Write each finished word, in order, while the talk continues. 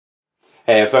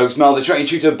Hey folks, Mel the Train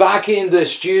Tutor back in the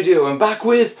studio and back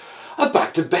with a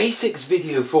back to basics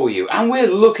video for you, and we're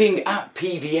looking at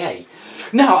PVA.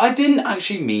 Now, I didn't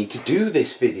actually mean to do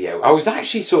this video. I was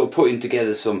actually sort of putting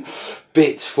together some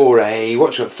bits for a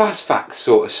fast facts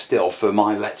sort of still for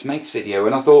my Let's Makes video,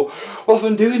 and I thought, well, if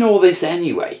I'm doing all this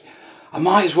anyway, I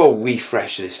might as well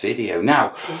refresh this video.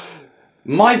 Now,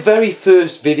 my very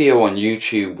first video on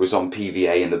YouTube was on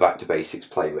PVA in the Back to Basics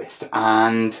playlist,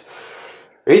 and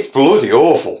it's bloody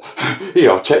awful.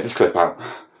 Here, check this clip out.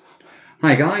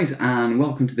 Hi guys, and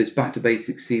welcome to this Back to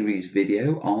Basics series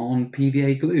video on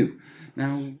PVA glue.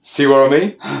 Now, see what I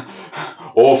mean?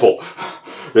 Awful.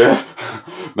 Yeah,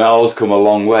 Mel's come a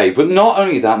long way. But not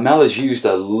only that, Mel has used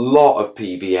a lot of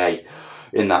PVA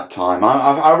in that time.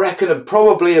 I reckon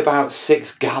probably about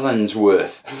 6 gallons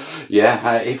worth.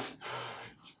 Yeah,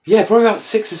 probably about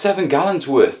 6 or 7 gallons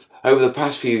worth over the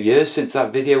past few years since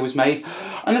that video was made.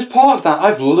 And as part of that,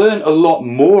 I've learned a lot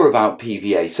more about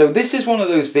PVA. So this is one of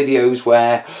those videos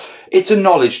where it's a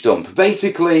knowledge dump.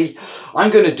 Basically,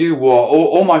 I'm going to do what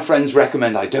all my friends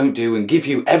recommend I don't do and give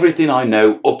you everything I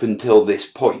know up until this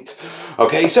point.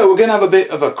 Okay, so we're going to have a bit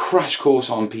of a crash course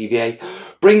on PVA,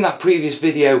 bring that previous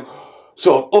video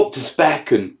sort of up to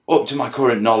spec and up to my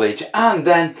current knowledge, and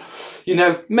then, you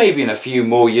know, maybe in a few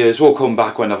more years we'll come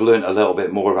back when I've learned a little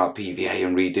bit more about PVA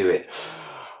and redo it.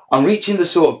 I'm reaching the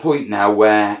sort of point now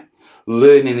where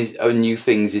learning new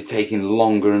things is taking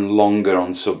longer and longer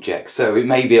on subjects. So it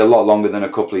may be a lot longer than a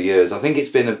couple of years. I think it's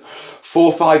been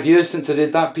 4 or 5 years since I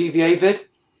did that PVA vid.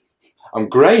 I'm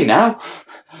grey now.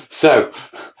 So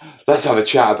let's have a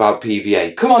chat about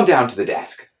PVA. Come on down to the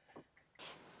desk.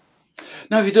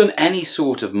 Now, if you've done any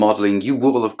sort of modelling, you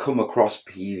will have come across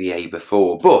PVA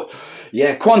before, but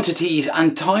yeah, quantities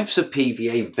and types of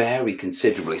PVA vary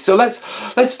considerably. So let's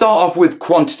start off with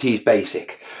quantities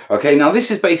basic. Okay, now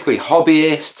this is basically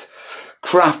hobbyist,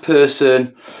 craft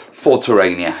person for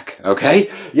Terrainiac. Okay,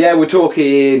 yeah, we're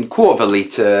talking quarter of a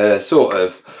litre, sort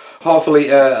of half a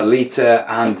litre, a litre,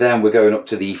 and then we're going up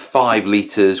to the 5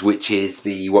 litres, which is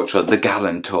the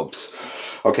gallon tubs.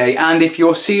 Okay, and if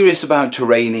you're serious about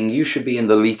terraining, you should be in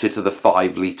the litre to the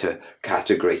 5 litre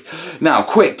category. Now,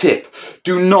 quick tip,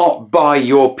 do not buy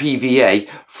your PVA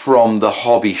from the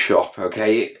hobby shop,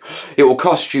 okay? It will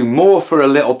cost you more for a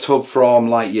little tub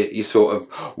from like your sort of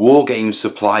Wargames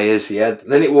suppliers, yeah,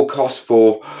 than it will cost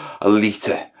for a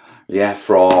litre, yeah,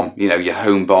 from, you know, your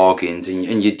home bargains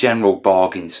and your general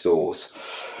bargain stores.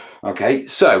 Okay,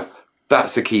 so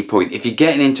that's the key point. If you're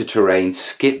getting into terrain,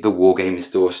 skip the Wargaming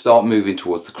store, start moving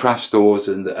towards the craft stores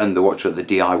and the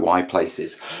DIY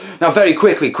places. Now, very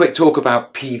quickly, quick talk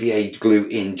about PVA glue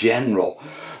in general.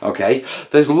 Okay,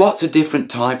 there's lots of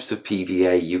different types of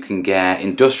PVA. You can get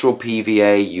industrial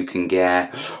PVA, you can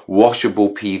get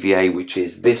washable PVA, which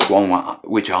is this one,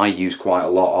 which I use quite a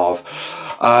lot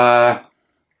of.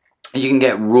 You can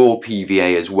get raw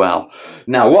PVA as well.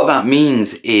 Now, what that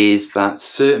means is that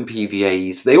certain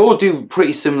PVAs, they all do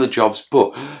pretty similar jobs,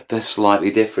 but they're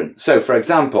slightly different. So, for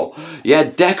example, yeah,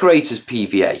 decorators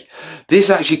PVA. This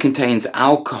actually contains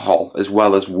alcohol as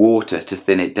well as water to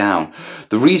thin it down.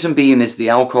 The reason being is the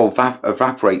alcohol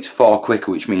evaporates far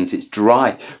quicker, which means it's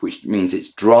dry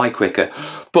quicker.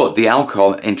 But the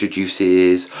alcohol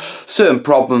introduces certain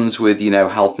problems with, you know,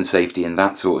 health and safety and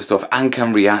that sort of stuff, and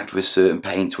can react with certain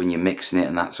paints when you're mixing it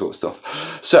and that sort of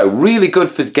stuff. So really good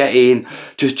for getting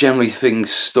just generally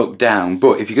things stuck down.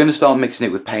 But if you're going to start mixing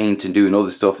it with paint and doing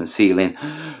other stuff and sealing,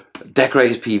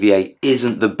 decorators PVA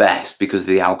isn't the best because of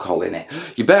the alcohol in it.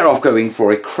 You're better off going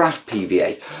for a craft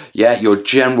PVA, yeah, your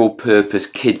general purpose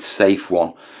kids safe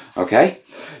one. Okay,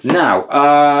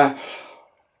 now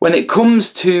when it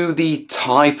comes to the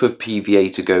type of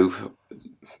PVA to go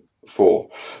for,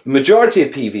 the majority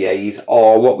of PVAs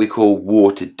are what we call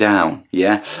watered down,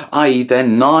 yeah, i.e. they're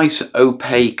nice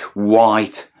opaque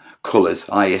white colours,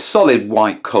 i.e. a solid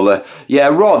white colour, yeah,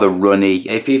 rather runny.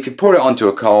 If you put it onto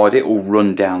a card, it will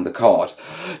run down the card.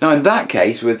 Now, in that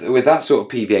case, with that sort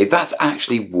of PVA, that's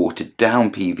actually watered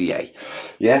down PVA.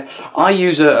 Yeah, I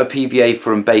use a PVA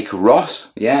from Baker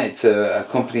Ross. Yeah, it's a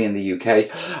company in the UK,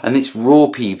 and it's raw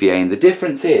PVA. And the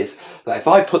difference is that if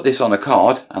I put this on a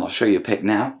card, and I'll show you a pic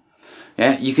now,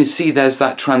 yeah, you can see there's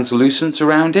that translucence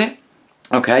around it.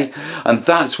 Okay, and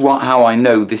that's how I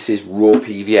know this is raw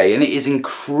PVA, and it is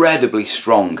incredibly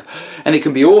strong, and it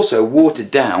can be also watered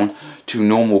down to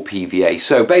normal PVA.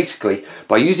 So basically,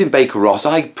 by using Baker Ross,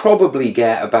 I probably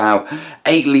get about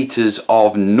 8 litres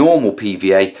of normal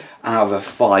PVA out of a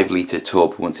 5 litre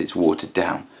tub once it's watered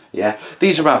down. Yeah,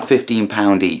 these are about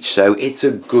 £15 each, so it's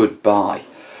a good buy.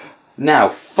 Now,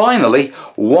 finally,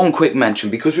 one quick mention,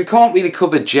 because we can't really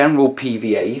cover general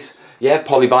PVAs Yeah,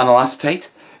 polyvinyl acetate.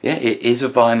 Yeah, it is a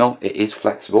vinyl, it is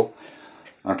flexible.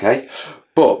 Okay,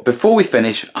 but before we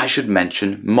finish, I should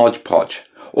mention Mod Podge,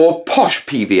 or Posh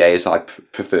PVA as I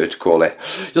prefer to call it.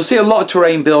 You'll see a lot of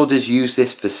terrain builders use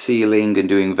this for sealing and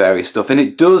doing various stuff, and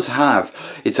it does have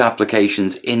its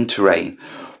applications in terrain.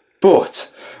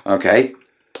 But, okay,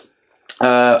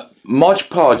 Mod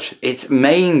Podge, its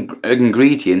main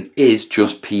ingredient is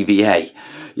just PVA.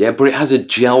 Yeah, but it has a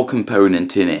gel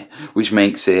component in it, which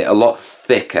makes it a lot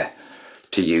thicker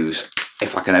to use.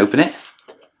 If I can open it.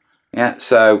 Yeah,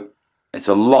 so it's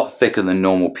a lot thicker than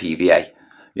normal PVA.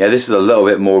 Yeah, this is a little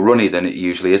bit more runny than it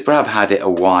usually is, but I've had it a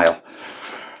while.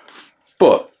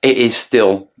 But it is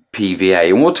still PVA,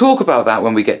 and we'll talk about that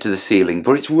when we get to the ceiling,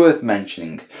 but it's worth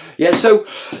mentioning. Yeah, so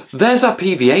there's our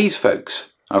PVAs,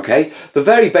 folks. Okay, the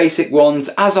very basic ones,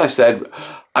 as I said,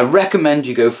 I recommend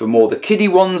you go for more the kiddie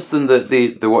ones than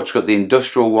the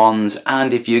industrial ones.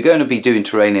 And if you're going to be doing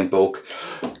terrain in bulk,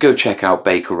 go check out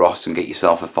Baker Ross and get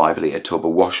yourself a 5-litre tub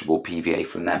of washable PVA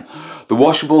from them. The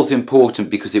washable is important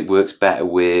because it works better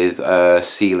with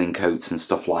sealing coats and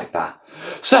stuff like that.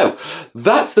 So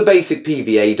that's the basic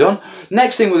PVA done.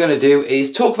 Next thing we're going to do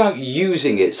is talk about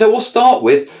using it. So we'll start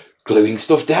with gluing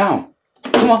stuff down.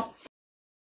 Come on.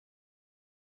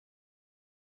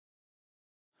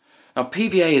 Now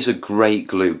PVA is a great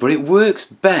glue, but it works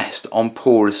best on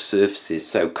porous surfaces,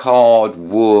 so card,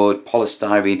 wood,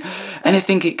 polystyrene,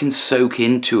 anything it can soak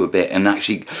into a bit and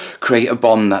actually create a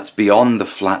bond that's beyond the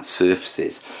flat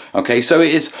surfaces. Okay, so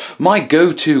it is my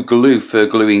go-to glue for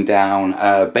gluing down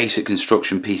basic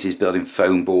construction pieces, building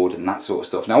foam board and that sort of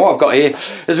stuff. Now what I've got here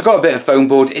is I've got a bit of foam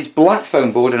board. It's black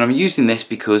foam board, and I'm using this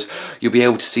because you'll be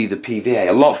able to see the PVA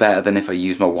a lot better than if I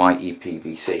use my white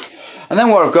EPVC. And then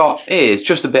what I've got is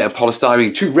just a bit of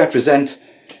polystyrene to represent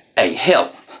a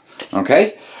hill.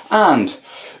 Okay, and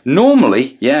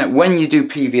normally, yeah, when you do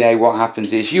PVA, what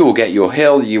happens is you will get your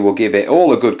hill, you will give it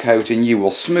all a good coating, you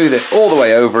will smooth it all the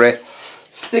way over it,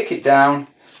 stick it down,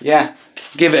 yeah,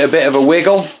 give it a bit of a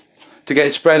wiggle to get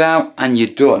it spread out, and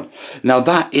you're done. Now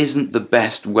that isn't the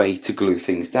best way to glue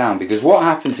things down, because what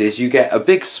happens is you get a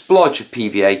big splodge of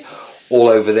PVA all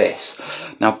over this.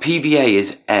 Now PVA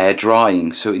is air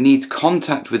drying, so it needs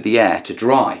contact with the air to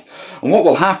dry. And what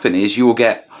will happen is you will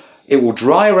get, it will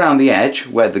dry around the edge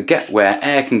where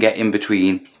air can get in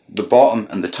between the bottom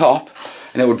and the top,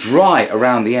 and it will dry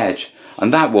around the edge,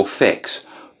 and that will fix.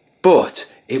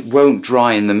 But it won't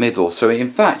dry in the middle, so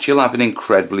in fact you'll have an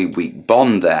incredibly weak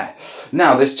bond there.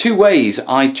 Now there's two ways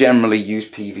I generally use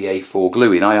PVA for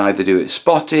gluing. I either do it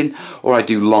spotting or I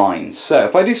do lines. So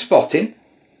if I do spotting,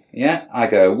 yeah, I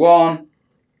go 1,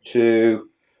 2,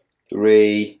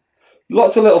 3,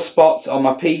 lots of little spots on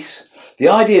my piece. The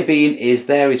idea being is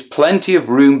there is plenty of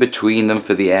room between them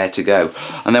for the air to go.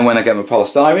 And then when I get my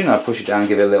polystyrene, I push it down,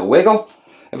 give it a little wiggle.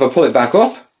 If I pull it back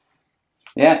up,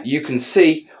 yeah, you can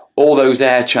see all those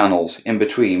air channels in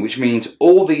between, which means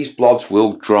all these blobs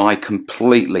will dry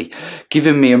completely,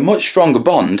 giving me a much stronger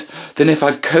bond than if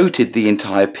I'd coated the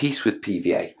entire piece with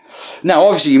PVA. Now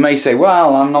obviously you may say,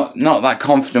 well, I'm not that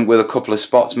confident with a couple of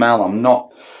spots, Mel, I'm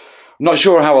not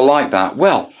sure how I like that.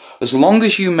 Well, as long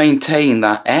as you maintain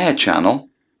that air channel,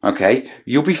 okay,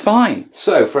 you'll be fine.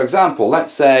 So for example,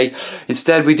 let's say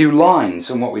instead we do lines,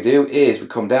 and what we do is we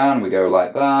come down, we go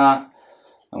like that,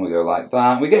 and we go like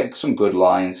that. We get some good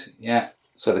lines, yeah,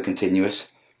 so they're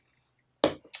continuous.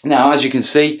 Now as you can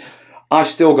see, I've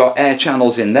still got air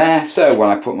channels in there, so when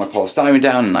I put my polystyrene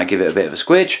down and I give it a bit of a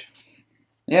squidge,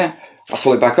 yeah, I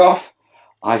pull it back off,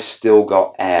 I've still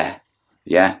got air.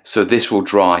 Yeah, so this will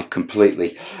dry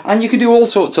completely. And you can do all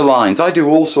sorts of lines. I do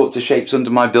all sorts of shapes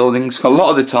under my buildings. A lot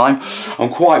of the time, I'm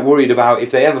quite worried about if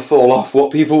they ever fall off,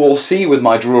 what people will see with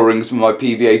my drawings and my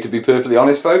PVA, to be perfectly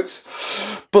honest, folks.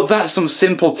 But that's some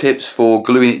simple tips for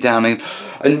gluing it down.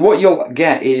 And what you'll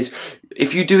get is,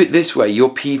 if you do it this way,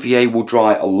 your PVA will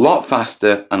dry a lot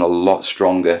faster and a lot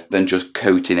stronger than just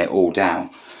coating it all down.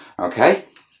 Okay?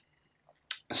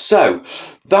 So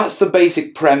that's the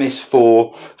basic premise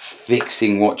for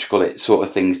fixing sort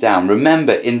of things down.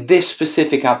 Remember, in this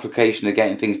specific application of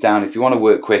getting things down, if you want to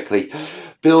work quickly,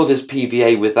 builder's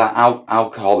PVA with that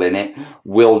alcohol in it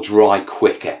will dry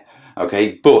quicker.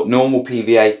 Okay, but normal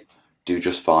PVA do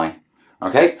just fine.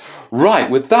 Okay,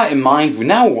 right, with that in mind,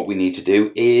 now what we need to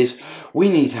do is we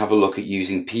need to have a look at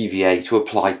using PVA to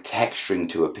apply texturing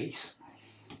to a piece.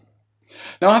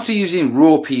 Now, after using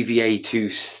raw PVA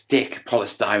to stick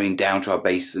polystyrene down to our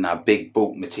bases and our big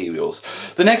bulk materials,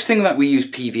 the next thing that we use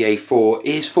PVA for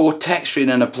is for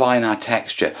texturing and applying our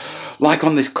texture. Like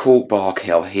on this cork bark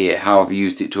hill here, how I've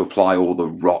used it to apply all the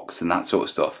rocks and that sort of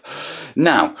stuff.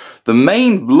 Now, the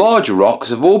main larger rocks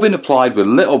have all been applied with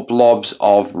little blobs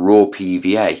of raw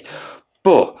PVA,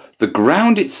 but the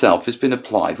ground itself has been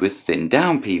applied with thinned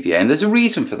down PVA, and there's a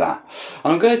reason for that.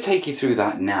 I'm going to take you through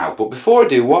that now, but before I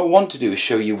do, what I want to do is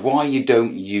show you why you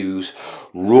don't use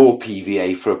raw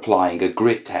PVA for applying a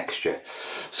grit texture.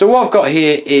 So what I've got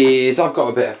here is, I've got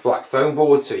a bit of black foam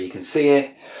board so you can see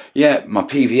it. Yeah, my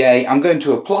PVA, I'm going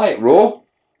to apply it raw.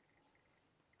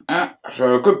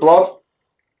 So a good blob.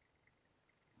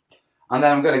 And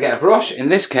then I'm going to get a brush. In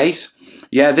this case,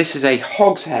 yeah, this is a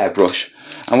hog's hair brush.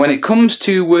 And when it comes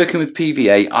to working with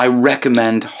PVA, I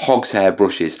recommend hog's hair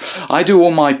brushes. I do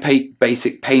all my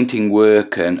basic painting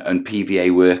work and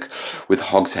PVA work with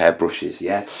hog's hair brushes,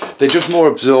 yeah. They're just more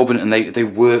absorbent and they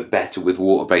work better with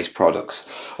water-based products.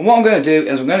 And what I'm going to do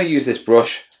is I'm going to use this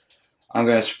brush. I'm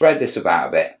going to spread this about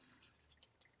a bit.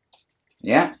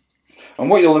 Yeah. And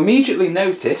what you'll immediately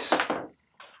notice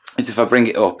is if I bring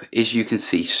it up, is you can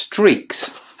see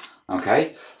streaks.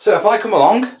 Okay. So if I come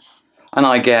along and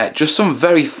I get just some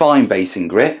very fine basing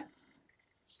grit,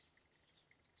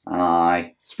 and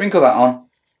I sprinkle that on,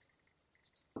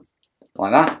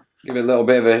 like that, give it a little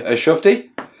bit of a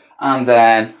shufty, and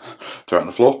then throw it on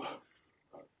the floor.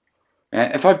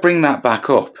 Yeah, if I bring that back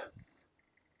up,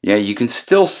 yeah, you can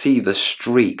still see the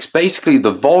streaks. Basically,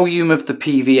 the volume of the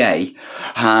PVA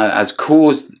has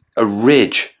caused a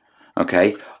ridge,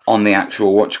 okay, on the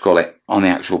actual, on the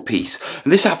actual piece.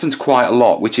 And this happens quite a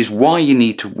lot, which is why you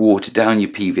need to water down your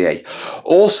PVA.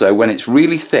 Also, when it's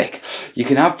really thick, you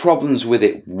can have problems with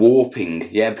it warping,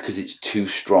 yeah, because it's too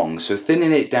strong. So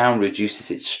thinning it down reduces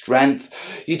its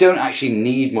strength. You don't actually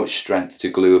need much strength to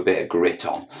glue a bit of grit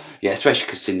on, yeah, especially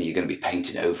considering you're going to be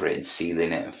painting over it and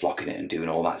sealing it and flocking it and doing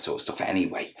all that sort of stuff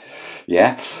anyway,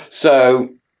 yeah. So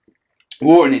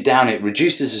watering it down, it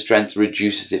reduces the strength,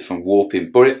 reduces it from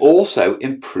warping, but it also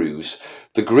improves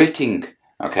the gritting,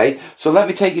 okay? So let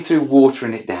me take you through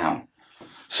watering it down.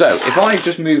 So if I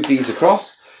just move these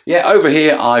across, yeah, over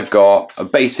here I've got a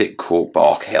basic cork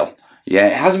bark hill. Yeah,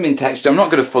 it hasn't been textured. I'm not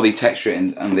going to fully texture it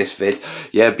in this vid,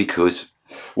 yeah, because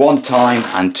one, time,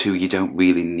 and two, you don't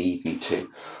really need me to.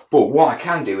 But what I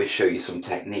can do is show you some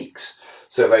techniques.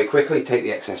 So very quickly, take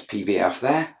the excess PVA off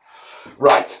there.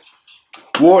 Right.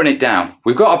 Watering it down.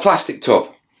 We've got a plastic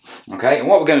tub, okay, and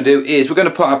what we're going to do is we're going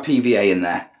to put our PVA in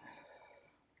there.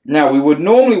 Now, we would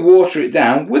normally water it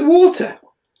down with water,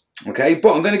 okay,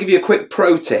 but I'm going to give you a quick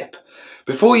pro tip.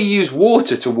 Before you use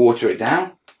water to water it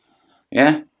down,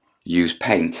 yeah, use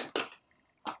paint.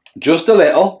 Just a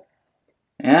little,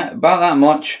 yeah, about that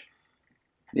much,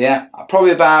 yeah,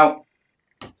 probably about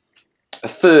a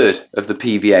third of the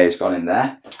PVA has gone in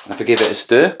there. And if I give it a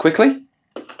stir quickly,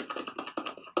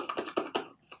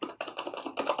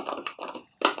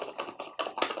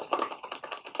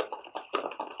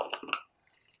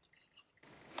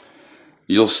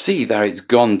 you'll see that it's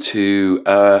gone to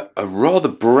a rather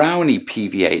browny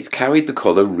PVA. It's carried the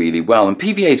colour really well, and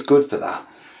PVA is good for that.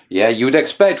 Yeah, you would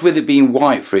expect with it being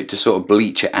white for it to sort of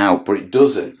bleach it out, but it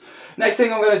doesn't. Next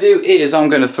thing I'm going to do is I'm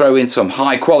going to throw in some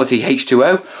high quality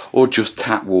H2O or just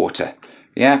tap water.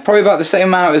 Yeah, probably about the same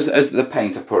amount as the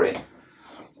paint I put in.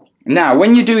 Now,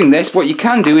 when you're doing this, what you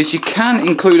can do is you can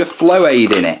include a flow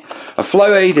aid in it. A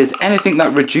flow aid is anything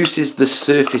that reduces the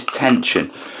surface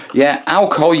tension. Yeah,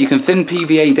 alcohol, you can thin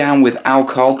PVA down with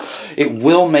alcohol. It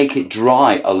will make it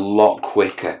dry a lot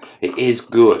quicker. It is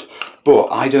good, but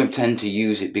I don't tend to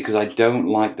use it because I don't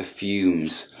like the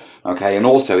fumes. Okay, and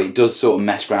also it does sort of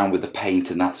mess around with the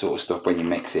paint and that sort of stuff when you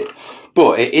mix it.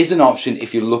 But it is an option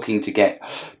if you're looking to get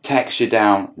texture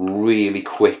down really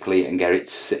quickly and get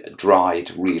it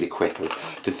dried really quickly,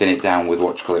 to thin it down with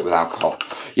with alcohol.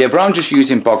 Yeah, but I'm just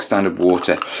using bog standard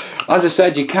water. As I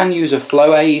said, you can use a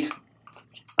flow aid.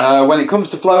 When it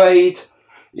comes to flow aid,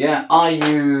 yeah, I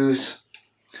use,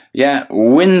 yeah,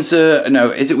 Windsor, no,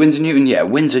 is it Winsor Newton? Yeah,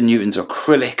 Winsor Newton's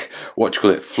acrylic,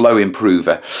 flow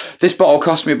improver. This bottle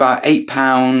cost me about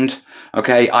 £8.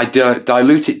 Okay, I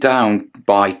dilute it down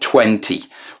by 20,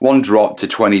 1 drop to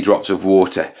 20 drops of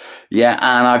water. Yeah,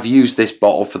 and I've used this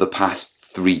bottle for the past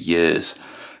 3 years.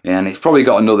 Yeah, and it's probably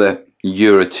got another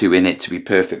year or two in it, to be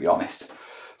perfectly honest.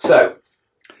 So,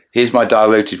 here's my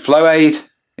diluted flow aid.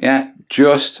 Yeah,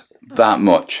 just that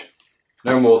much,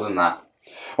 no more than that.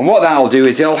 And what that'll do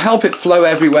is it'll help it flow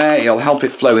everywhere. It'll help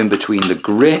it flow in between the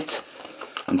grit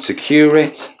and secure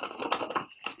it.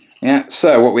 Yeah,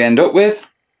 so what we end up with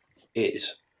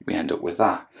is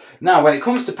that. Now, when it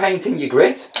comes to painting your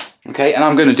grit, okay, and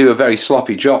I'm going to do a very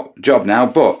sloppy job now,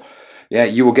 but yeah,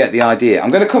 you will get the idea. I'm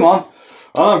going to come on,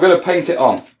 and I'm going to paint it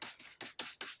on.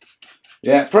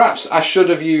 Yeah, perhaps I should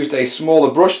have used a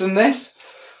smaller brush than this,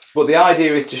 but the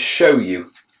idea is to show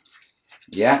you.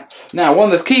 Yeah. Now,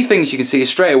 one of the key things you can see is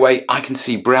straight away, I can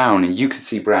see brown and you can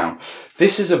see brown.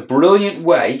 This is a brilliant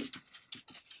way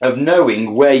of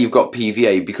knowing where you've got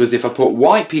PVA, because if I put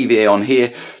white PVA on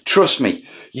here, trust me,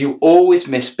 you always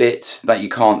miss bits that you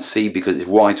can't see because it's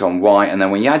white on white, and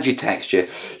then when you add your texture,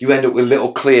 you end up with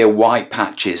little clear white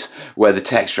patches where the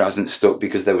texture hasn't stuck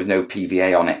because there was no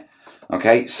PVA on it.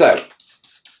 Okay, so,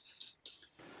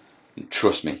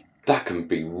 trust me, that can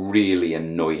be really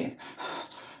annoying.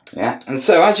 Yeah, and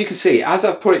so as you can see, as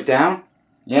I put it down,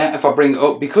 yeah, if I bring it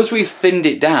up, because we've thinned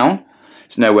it down,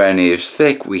 it's nowhere near as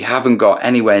thick, we haven't got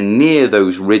anywhere near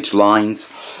those ridge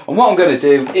lines. And what I'm going to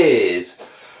do is,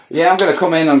 yeah, I'm going to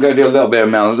come in, I'm going to do a little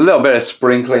bit of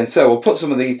sprinkling. So we'll put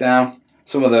some of these down,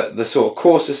 some of the sort of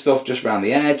coarser stuff just around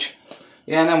the edge.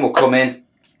 Yeah, and then we'll come in,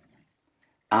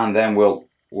 and then we'll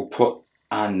put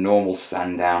our normal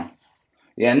sand down.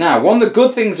 Yeah, now, one of the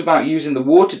good things about using the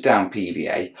watered down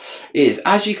PVA is,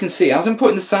 as you can see, as I'm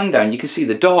putting the sand down, you can see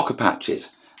the darker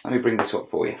patches. Let me bring this up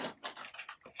for you.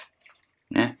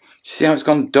 Yeah, see how it's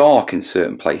gone dark in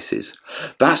certain places?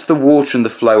 That's the water and the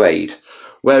flow aid.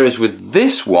 Whereas with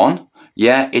this one,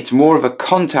 yeah, it's more of a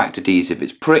contact adhesive.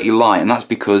 It's pretty light, and that's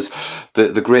because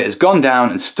the grit has gone down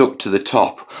and stuck to the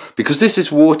top. Because this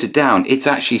is watered down, it's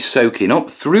actually soaking up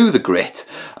through the grit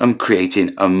and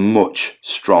creating a much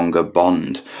stronger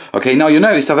bond. Okay, now you'll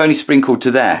notice I've only sprinkled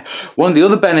to there. One of the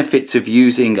other benefits of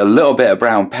using a little bit of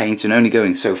brown paint and only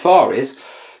going so far is,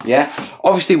 yeah,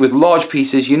 obviously with large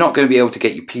pieces, you're not going to be able to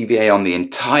get your PVA on the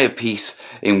entire piece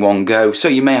in one go, so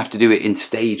you may have to do it in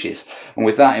stages. And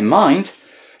with that in mind,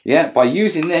 yeah, by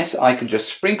using this, I can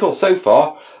just sprinkle so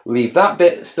far, leave that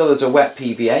bit still as a wet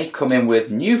PVA, come in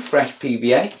with new fresh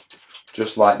PVA,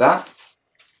 just like that.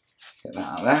 Get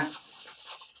that out there.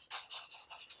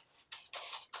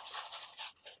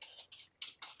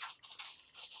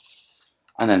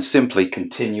 And then simply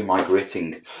continue my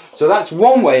gritting. So that's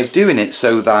one way of doing it,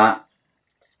 so that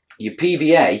your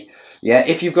PVA, yeah,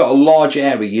 if you've got a large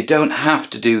area, you don't have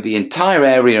to do the entire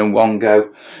area in one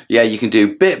go. Yeah, you can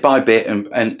do bit by bit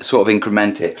and sort of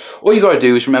increment it. All you got to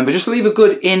do is remember, just leave a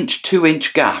good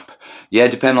 2-inch gap, yeah,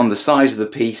 depending on the size of the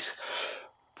piece,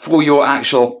 for your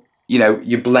actual, you know,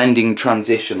 your blending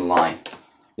transition line.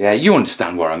 Yeah, you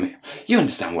understand what I mean. You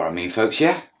understand what I mean, folks,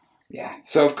 yeah? Yeah,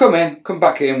 so I've come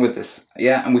back in with this,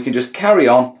 yeah, and we can just carry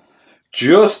on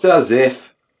just as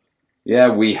if, yeah,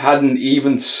 we hadn't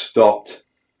even stopped.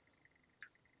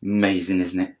 Amazing,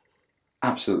 isn't it?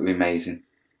 Absolutely amazing.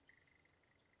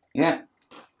 Yeah,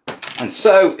 and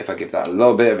so if I give that a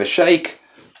little bit of a shake,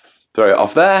 throw it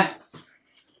off there,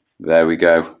 there we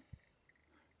go.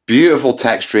 Beautiful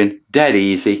texturing, dead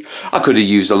easy. I could have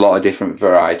used a lot of different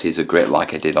varieties of grit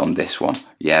like I did on this one.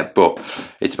 Yeah, but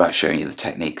it's about showing you the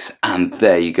techniques. And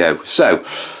there you go. So,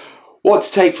 what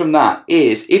to take from that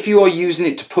is, if you are using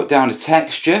it to put down a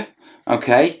texture,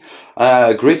 okay,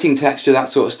 gritting texture, that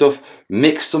sort of stuff,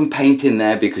 mix some paint in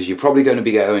there, because you're probably going to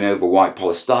be going over white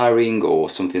polystyrene or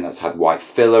something that's had white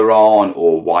filler on,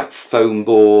 or white foam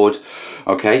board.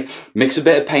 Okay, mix a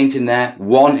bit of paint in there.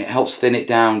 1, it helps thin it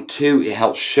down. 2, it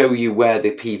helps show you where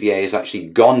the PVA has actually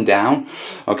gone down.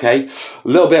 Okay, a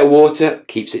little bit of water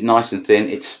keeps it nice and thin.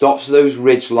 It stops those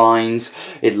ridge lines.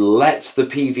 It lets the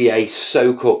PVA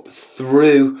soak up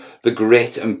through the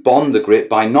grit and bond the grit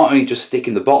by not only just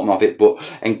sticking the bottom of it, but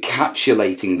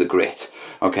encapsulating the grit.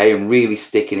 Okay, and really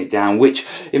sticking it down, which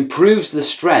improves the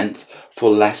strength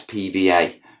for less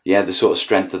PVA. Yeah, the sort of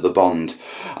strength of the bond.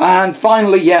 And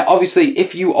finally, yeah, obviously,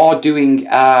 if you are doing,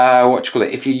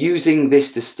 if you're using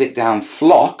this to stick down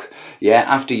flock, yeah,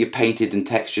 after you've painted and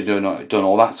textured and done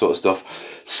all that sort of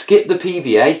stuff, skip the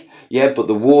PVA, yeah, but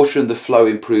the water and the flow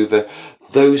improver,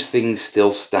 those things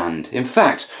still stand. In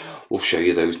fact, we'll show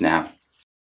you those now.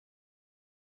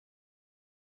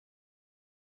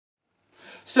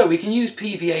 So we can use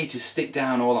PVA to stick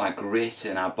down all our grit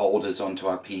and our boulders onto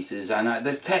our pieces, and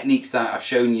there's techniques that I've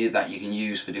shown you that you can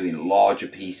use for doing larger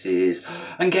pieces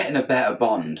and getting a better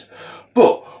bond.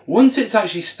 But once it's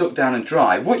actually stuck down and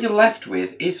dry, what you're left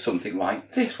with is something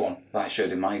like this one that I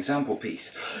showed in my example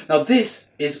piece. Now this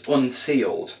is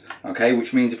unsealed, okay,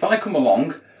 which means if I come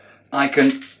along, I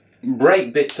can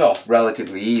break bits off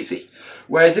relatively easy.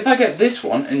 Whereas if I get this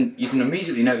one, and you can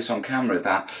immediately notice on camera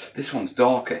that this one's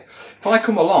darker. If I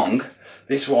come along,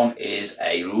 this one is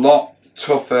a lot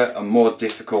tougher and more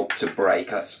difficult to break.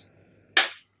 That's,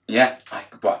 yeah,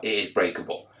 but it is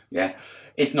breakable. Yeah,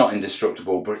 it's not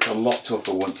indestructible, but it's a lot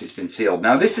tougher once it's been sealed.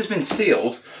 Now this has been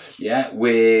sealed, yeah,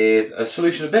 with a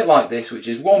solution a bit like this, which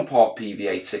is 1 part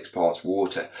PVA, 6 parts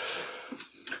water.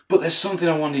 But there's something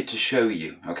I wanted to show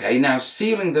you, okay? Now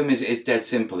sealing them is dead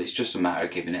simple. It's just a matter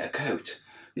of giving it a coat.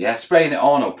 Yeah, spraying it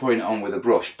on or putting it on with a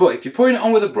brush. But if you're putting it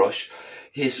on with a brush,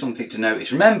 here's something to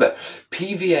notice. Remember,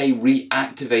 PVA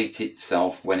reactivates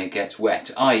itself when it gets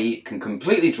wet, i.e. it can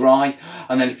completely dry,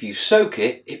 and then if you soak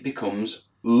it, it becomes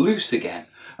loose again.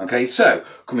 Okay, so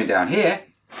coming down here,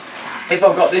 if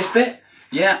I've got this bit,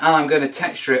 yeah, and I'm going to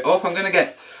texture it up, I'm going to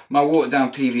get my watered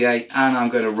down PVA and I'm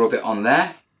going to rub it on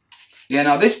there. Yeah,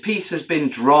 now this piece has been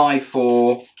dry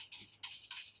for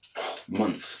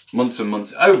months and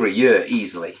months, over a year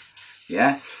easily,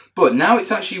 yeah, but now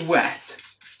it's actually wet.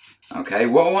 Okay,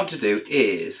 what I want to do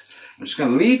is I'm just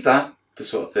going to leave that for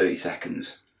sort of 30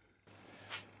 seconds.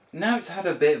 Now it's had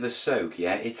a bit of a soak,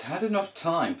 yeah, it's had enough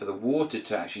time for the water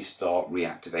to actually start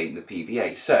reactivating the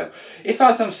PVA. So if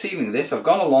as I'm sealing this, I've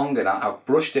gone along and I've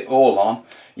brushed it all on,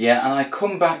 yeah, and I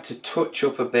come back to touch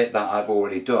up a bit that I've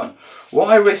already done, what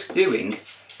I risk doing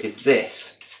is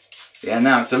this. Yeah,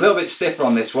 now it's a little bit stiffer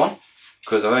on this one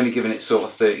because I've only given it sort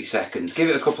of 30 seconds. Give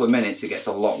it a couple of minutes, it gets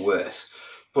a lot worse.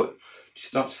 But you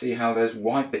start to see how there's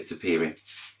white bits appearing.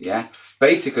 Yeah,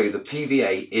 basically the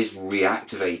PVA is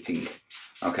reactivating.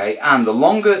 Okay, and the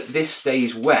longer this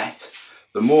stays wet,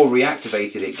 the more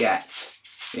reactivated it gets.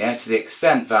 Yeah, to the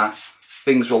extent that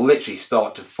things will literally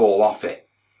start to fall off it.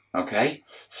 Okay,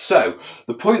 so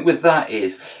the point with that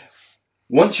is,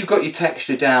 once you've got your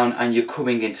texture down and you're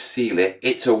coming in to seal it,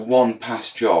 it's a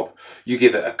one-pass job. You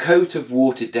give it a coat of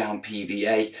watered down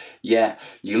PVA, yeah,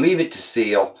 you leave it to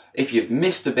seal. If you've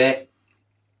missed a bit,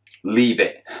 leave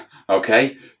it,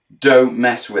 okay? Don't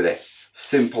mess with it,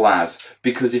 simple as.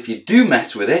 Because if you do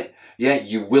mess with it, yeah,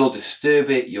 you will disturb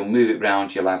it, you'll move it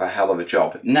around, you'll have a hell of a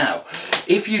job. Now,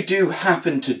 if you do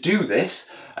happen to do this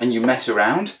and you mess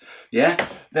around, yeah,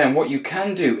 then what you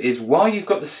can do is while you've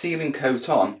got the sealing coat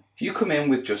on, if you come in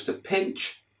with just a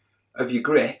pinch of your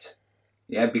grit,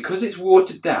 yeah, because it's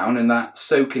watered down and that's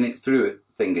soaking it through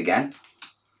thing again,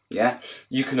 yeah,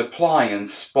 you can apply and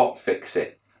spot fix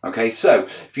it. Okay, so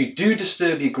if you do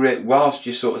disturb your grit whilst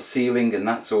you're sort of sealing and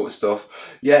that sort of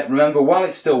stuff, yeah, remember while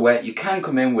it's still wet, you can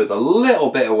come in with a little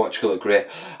bit of what you call a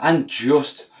grit and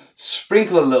just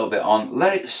sprinkle a little bit on,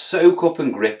 let it soak up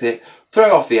and grip it,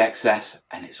 throw off the excess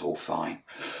and it's all fine.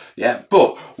 Yeah,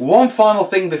 but one final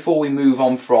thing before we move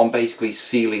on from basically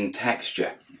sealing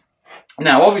texture.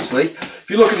 Now, obviously,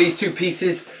 if you look at these two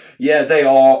pieces, yeah, they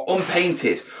are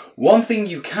unpainted. One thing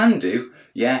you can do,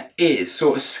 yeah, is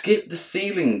sort of skip the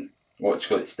sealing, what you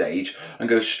call it, stage and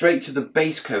go straight to the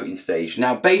base coating stage.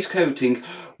 Now, base coating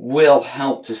will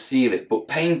help to seal it, but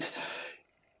paint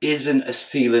isn't a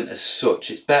sealant as such.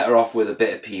 It's better off with a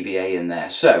bit of PVA in there.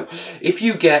 So if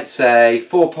you get, say,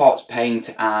 4 parts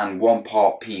paint and 1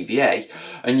 part PVA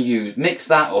and you mix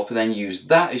that up and then use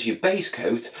that as your base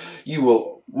coat, you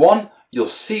will, 1, you'll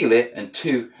seal it, and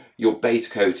 2, you'll base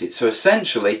coat it. So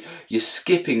essentially you're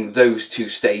skipping those 2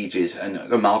 stages and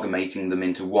amalgamating them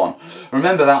into one.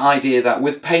 Remember that idea that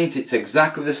with paint it's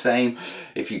exactly the same.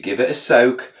 If you give it a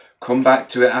soak, come back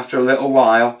to it after a little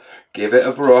while, give it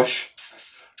a brush,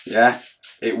 yeah,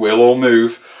 it will all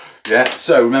move. Yeah,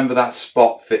 so remember that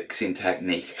spot fixing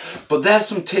technique. But there's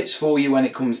some tips for you when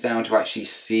it comes down to actually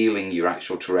sealing your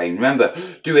actual terrain. Remember,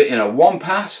 do it in a one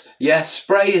pass. Yeah,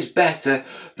 spray is better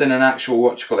than an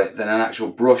actual, than an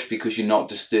actual brush, because you're not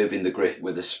disturbing the grit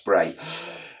with a spray.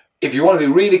 If you want to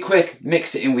be really quick,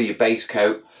 mix it in with your base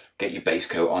coat, get your base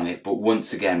coat on it. But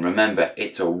once again, remember,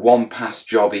 it's a one pass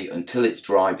jobby until it's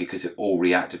dry, because it all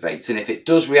reactivates. And if it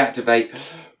does reactivate,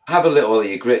 have a little of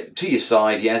your grit to your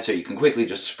side, yeah, so you can quickly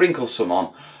just sprinkle some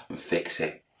on and fix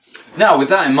it. Now, with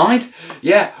that in mind,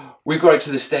 yeah, we've got it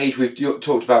to the stage. We've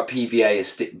talked about PVA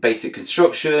as basic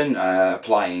construction,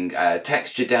 applying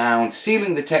texture down,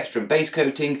 sealing the texture and base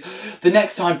coating. The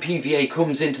next time PVA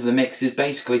comes into the mix is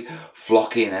basically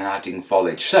flocking and adding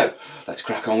foliage. So let's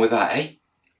crack on with that, eh?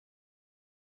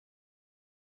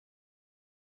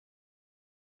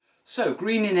 So,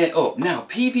 greening it up. Now,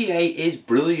 PVA is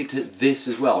brilliant at this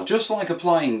as well. Just like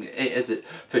applying it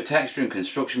for texture and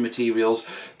construction materials,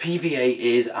 PVA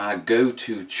is our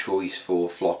go-to choice for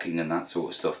flocking and that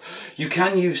sort of stuff. You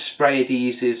can use spray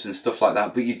adhesives and stuff like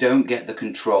that, but you don't get the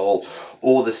control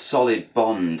or the solid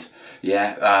bond,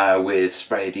 yeah, with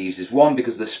spray adhesives. One,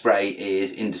 because the spray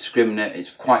is indiscriminate,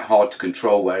 it's quite hard to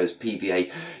control, whereas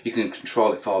PVA, you can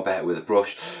control it far better with a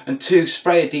brush. And 2,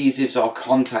 spray adhesives are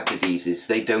contact adhesives.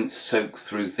 They don't soak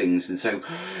through things, and so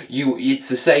it's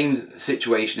the same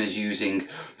situation as using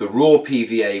the raw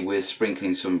PVA with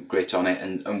sprinkling some grit on it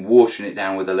and watering it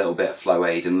down with a little bit of flow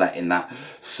aid and letting that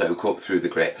soak up through the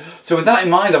grit. So with that in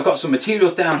mind, I've got some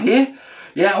materials down here.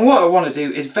 Yeah, and what I want to do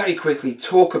is very quickly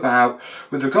talk about,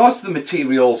 with regards to the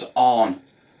materials on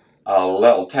a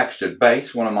little textured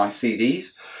base, one of my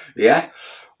CDs, yeah,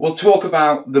 we'll talk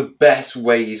about the best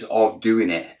ways of doing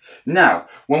it. Now,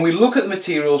 when we look at the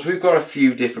materials, we've got a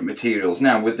few different materials.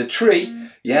 Now, with the tree,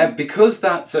 yeah, because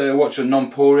that's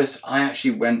non-porous, I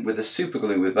actually went with a super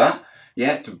glue with that,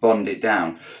 yeah, to bond it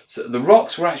down. So the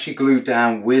rocks were actually glued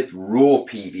down with raw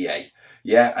PVA,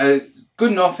 yeah,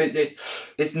 good enough.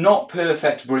 It's not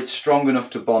perfect, but it's strong enough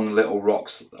to bond little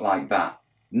rocks like that.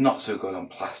 Not so good on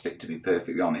plastic, to be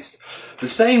perfectly honest. The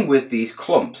same with these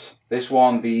clumps. This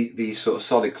one, these sort of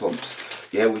solid clumps,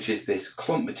 yeah, which is this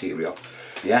clump material,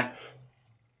 yeah.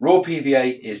 Raw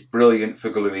PVA is brilliant for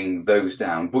gluing those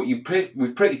down, but we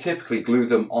pretty typically glue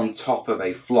them on top of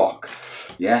a flock,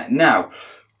 yeah. Now,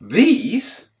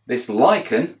 this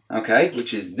lichen, okay,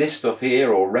 which is this stuff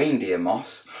here, or reindeer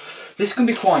moss, this can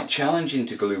be quite challenging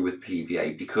to glue with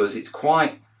PVA because it's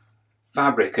quite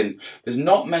fabric and there's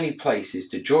not many places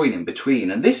to join in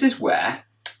between, and this is where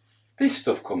this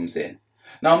stuff comes in.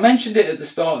 Now, I mentioned it at the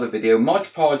start of the video, Mod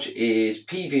Podge is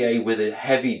PVA with a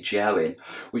heavy gel in,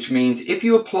 which means if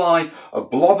you apply a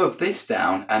blob of this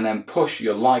down and then push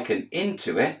your lichen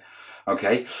into it,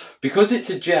 okay, because it's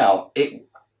a gel,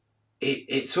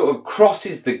 it sort of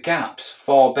crosses the gaps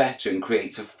far better and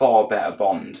creates a far better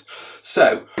bond.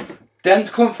 So dense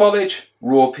clump foliage,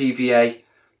 raw PVA,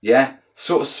 yeah.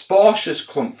 Sort of sparse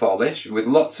clump foliage with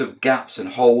lots of gaps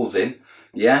and holes in,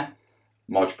 yeah,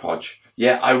 Mod Podge.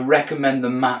 Yeah, I recommend the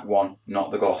matte one, not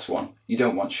the gloss one. You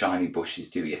don't want shiny bushes,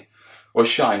 do you? Or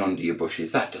shine under your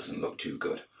bushes, that doesn't look too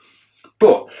good.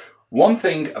 But one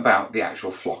thing about the actual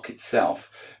flock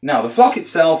itself. Now, the flock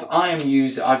itself,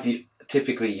 I've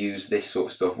typically used this sort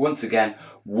of stuff. Once again,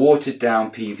 watered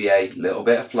down PVA, little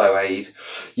bit of flow aid.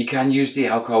 You can use the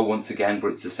alcohol once again, but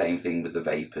it's the same thing with the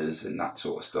vapors and that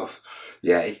sort of stuff.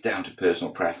 Yeah, it's down to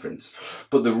personal preference.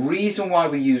 But the reason why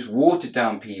we use watered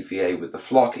down PVA with the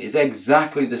flock is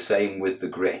exactly the same with the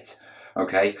grit.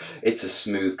 Okay, it's a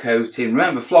smooth coating.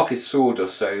 Remember, flock is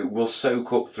sawdust, so it will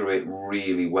soak up through it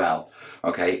really well,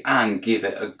 okay, and give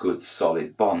it a good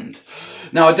solid bond.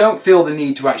 Now, I don't feel the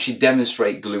need to actually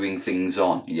demonstrate gluing things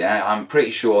on. Yeah, I'm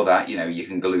pretty sure that, you know, you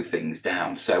can glue things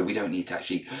down, so we don't need to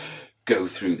actually go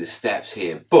through the steps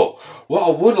here. But what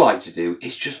I would like to do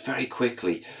is just very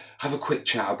quickly have a quick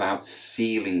chat about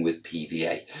sealing with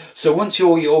PVA. So once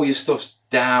all your stuff's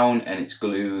down and it's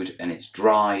glued and it's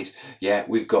dried, yeah,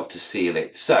 we've got to seal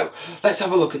it. So let's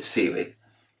have a look at sealing.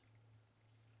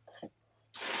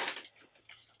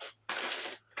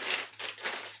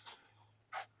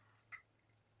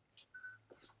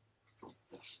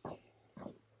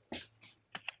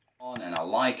 And I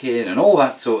like it and all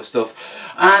that sort of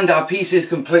stuff, and our piece is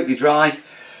completely dry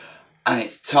and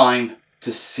it's time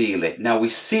to seal it. Now, we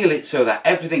seal it so that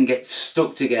everything gets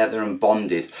stuck together and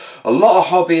bonded. A lot of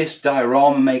hobbyists,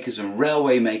 diorama makers and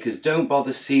railway makers don't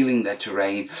bother sealing their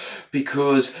terrain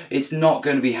because it's not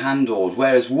going to be handled,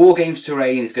 whereas Wargames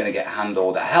terrain is going to get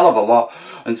handled a hell of a lot,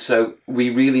 and so we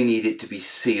really need it to be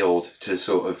sealed to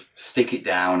sort of stick it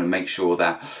down and make sure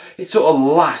that it sort of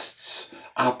lasts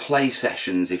our play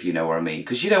sessions, if you know what I mean,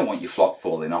 because you don't want your flock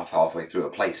falling off halfway through a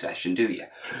play session, do you?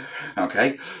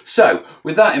 Okay, so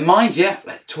with that in mind, yeah,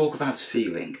 let's talk about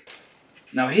sealing.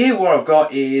 Now here what I've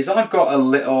got a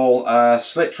little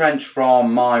slit trench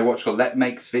from my Let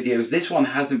Makes videos. This one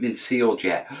hasn't been sealed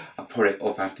yet. I put it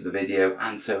up after the video,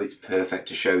 and so it's perfect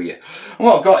to show you. And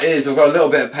what I've got a little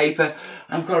bit of paper,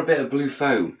 and I've got a bit of blue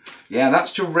foam. Yeah,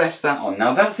 that's to rest that on.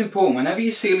 Now that's important. Whenever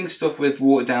you're sealing stuff with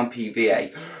watered down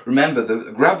PVA, remember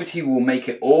the gravity will make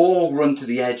it all run to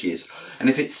the edges. And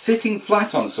if it's sitting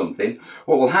flat on something,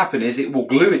 what will happen is it will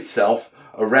glue itself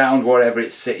around whatever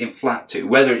it's sitting flat to,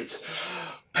 whether it's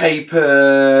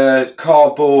paper,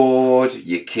 cardboard,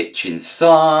 your kitchen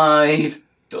side.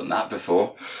 Done that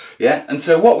before. Yeah, and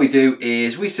so what we do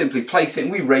is we simply place it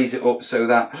and we raise it up so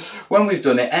that when we've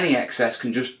done it, any excess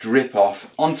can just drip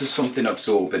off onto something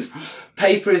absorbent.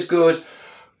 Paper is good,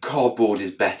 cardboard is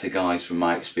better, guys, from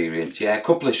my experience. Yeah, a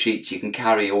couple of sheets, you can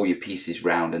carry all your pieces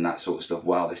round and that sort of stuff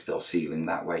while they're still sealing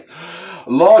that way.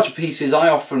 Larger pieces, I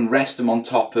often rest them on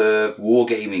top of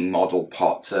wargaming model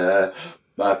pots,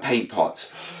 paint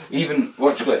pots. Even,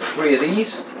 three of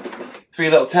these, three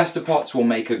little tester pots will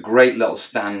make a great little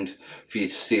stand for your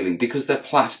sealing because they're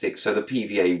plastic, so the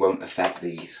PVA won't affect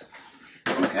these.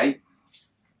 Okay,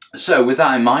 So with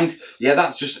that in mind, yeah,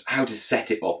 that's just how to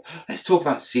set it up. Let's talk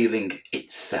about sealing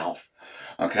itself.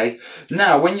 Okay,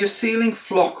 now when you're sealing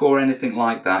flock or anything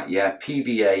like that, yeah,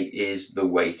 PVA is the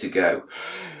way to go.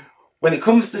 When it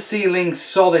comes to sealing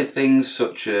solid things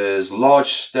such as large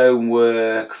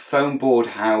stonework, foam board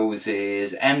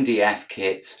houses, MDF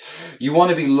kits, you want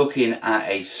to be looking at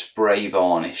a spray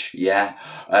varnish, yeah,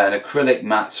 an acrylic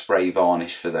matte spray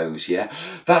varnish for those, yeah.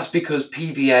 That's because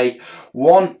PVA,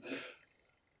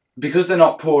 because they're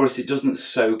not porous, it doesn't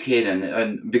soak in,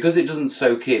 and because it doesn't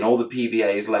soak in, all the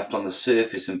PVA is left on the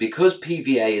surface, and because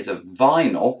PVA is a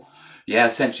vinyl, yeah,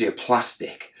 essentially a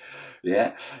plastic,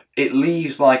 yeah, it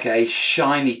leaves like a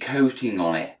shiny coating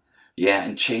on it, yeah,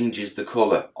 and changes the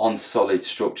colour on solid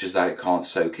structures that it can't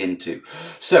soak into.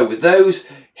 So with those,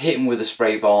 hit them with a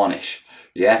spray varnish.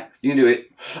 Yeah, you can do it.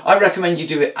 I recommend you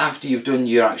do it after you've done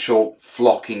your actual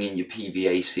flocking in your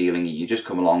PVA sealing. You just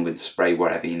come along and spray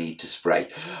wherever you need to spray.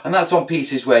 And that's on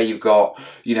pieces where you've got,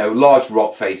 you know, large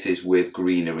rock faces with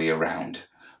greenery around.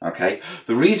 Okay,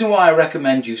 the reason why I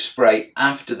recommend you spray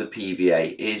after the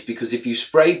PVA is because if you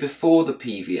spray before the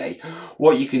PVA,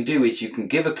 what you can do is you can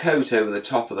give a coat over the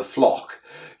top of the flock,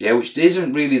 yeah, which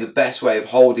isn't really the best way of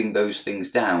holding those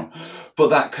things down, but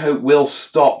that coat will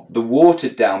stop the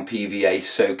watered down PVA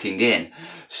soaking in.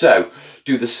 So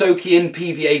do the soaking in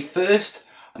PVA first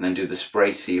and then do the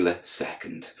spray sealer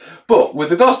second. But with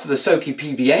regards to the soaking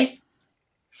PVA,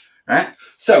 right,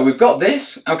 so we've got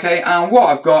this, okay, and what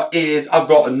I've got is I've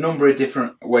got a number of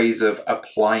different ways of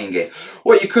applying it.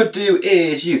 What you could do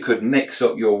is you could mix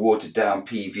up your watered down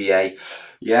PVA,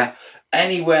 yeah,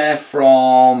 anywhere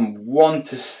from 1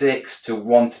 to 6 to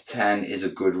 1 to 10 is a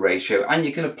good ratio, and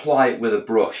you can apply it with a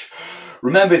brush.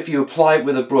 Remember, if you apply it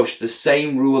with a brush, the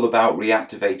same rule about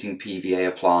reactivating PVA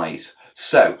applies.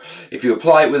 So if you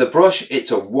apply it with a brush,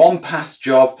 it's a one pass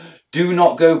job. Do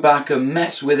not go back and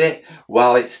mess with it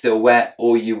while it's still wet,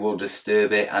 or you will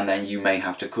disturb it, and then you may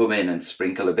have to come in and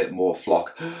sprinkle a bit more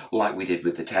flock like we did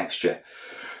with the texture.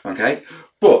 Okay,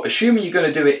 but assuming you're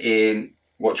going to do it in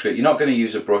you're not going to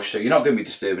use a brush, so you're not going to be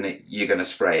disturbing it, you're going to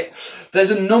spray it.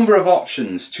 There's a number of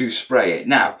options to spray it.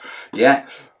 Now, yeah,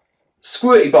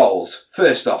 squirty bottles,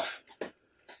 first off.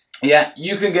 Yeah,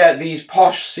 you can get these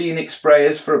posh scenic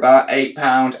sprayers for about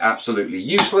 £8, absolutely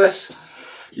useless.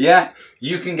 Yeah,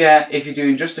 you can get, if you're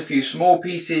doing just a few small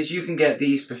pieces, you can get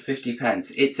these for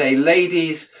 50p. It's a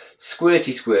ladies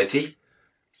squirty,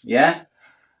 yeah,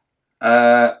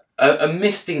 a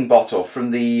misting bottle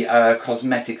from the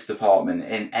cosmetics department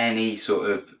in any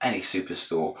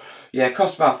superstore. Yeah, it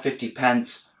costs about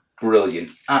 50p. Brilliant,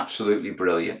 absolutely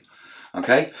brilliant.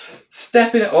 Okay,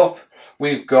 stepping it up,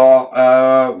 we've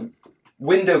got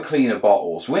window cleaner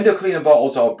bottles. Window cleaner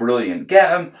bottles are brilliant.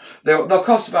 Get them. They'll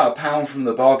cost about £1 from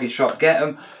the bargain shop. Get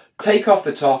them. Take off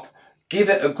the top. Give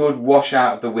it a good wash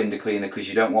out of the window cleaner, because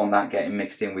you don't want that getting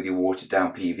mixed in with your watered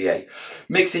down PVA.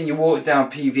 Mix in your watered down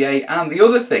PVA, and the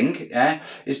other thing, yeah,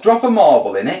 is drop a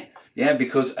marble in it. Yeah,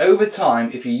 because over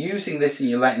time, if you're using this and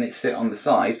you're letting it sit on the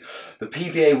side, the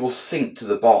PVA will sink to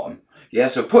the bottom. Yeah,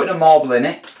 so putting a marble in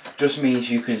it just means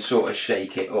you can sort of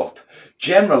shake it up.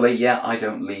 Generally, yeah, I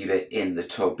don't leave it in the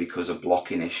tub because of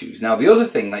blocking issues. Now, the other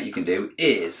thing that you can do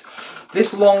is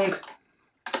this long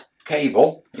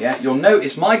cable, yeah, you'll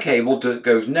notice my cable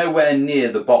goes nowhere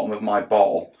near the bottom of my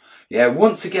bottle. Yeah,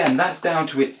 once again, that's down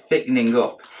to it thickening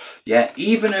up. Yeah,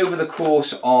 even over the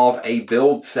course of a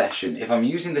build session, if I'm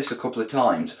using this a couple of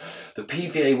times, the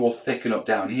PVA will thicken up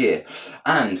down here.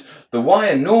 And the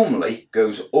wire normally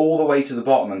goes all the way to the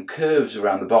bottom and curves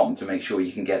around the bottom to make sure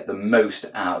you can get the most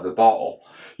out of the bottle.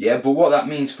 Yeah, but what that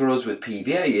means for us with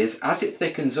PVA is, as it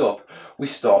thickens up, we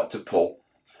start to pull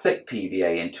thick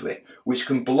PVA into it, which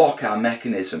can block our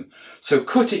mechanism. So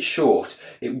cut it short.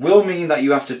 It will mean that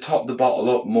you have to top the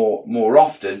bottle up more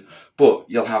often, but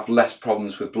you'll have less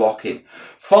problems with blocking.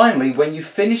 Finally, when you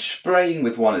finish spraying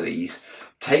with one of these,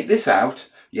 take this out,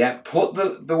 yeah, put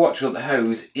the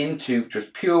hose into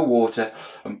just pure water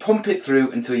and pump it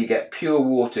through until you get pure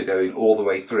water going all the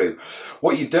way through.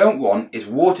 What you don't want is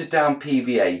watered down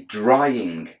PVA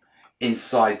drying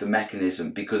inside the mechanism,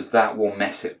 because that will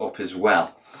mess it up as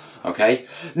well. Okay,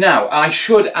 now I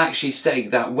should actually say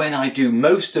that when I do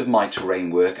most of my terrain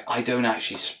work, I don't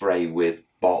actually spray with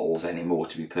bottles anymore,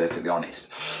 to be perfectly honest.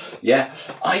 Yeah,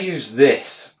 I use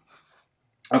this.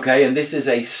 Okay, and this is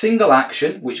a single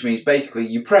action, which means basically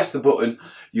you press the button,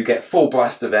 you get full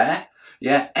blast of air.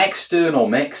 Yeah, external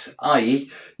mix,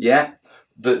 i.e., yeah,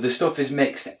 the stuff is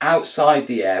mixed outside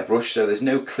the airbrush, so there's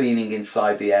no cleaning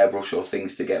inside the airbrush or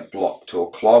things to get blocked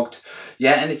or clogged.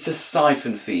 Yeah, and it's a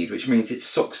siphon feed, which means it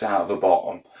sucks out of the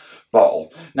bottle.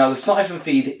 Now the siphon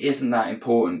feed isn't that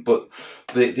important, but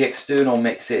the external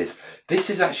mix is. This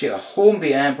is actually a Hornby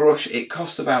airbrush. It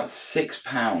costs about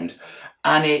 £6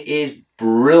 and it is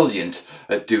brilliant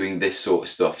at doing this sort of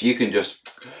stuff. You can just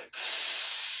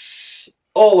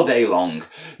all day long,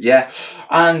 yeah,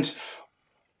 and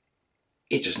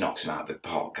it just knocks them out of the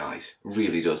park, guys.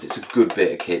 Really does. It's a good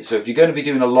bit of kit. So if you're going to be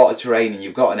doing a lot of terrain and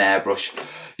you've got an airbrush,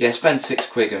 yeah, spend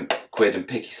 £6 and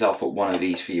pick yourself up one of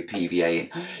these for your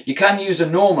PVA. You can use a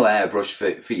normal airbrush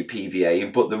for your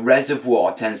PVA, but the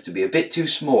reservoir tends to be a bit too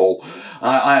small.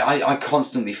 I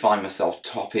constantly find myself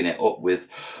topping it up with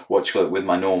with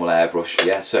my normal airbrush.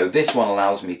 Yeah, so this one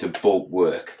allows me to bulk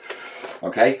work.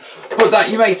 Okay, but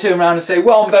that you may turn around and say,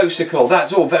 well, Bosicle,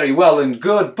 that's all very well and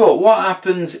good, but what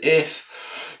happens if,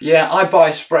 yeah, I buy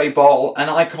a spray bottle and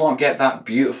I can't get that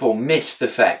beautiful mist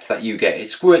effect that you get? It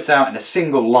squirts out in a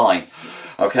single line.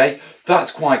 Okay, that's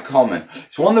quite common.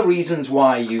 It's one of the reasons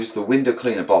why I use the window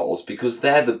cleaner bottles, because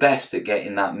they're the best at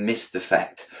getting that mist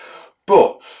effect.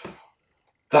 But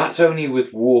that's only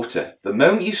with water. The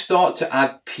moment you start to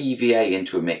add PVA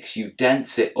into a mix, you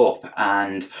dense it up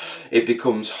and it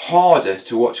becomes harder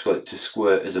to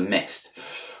squirt as a mist.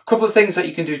 A couple of things that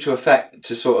you can do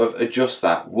to sort of adjust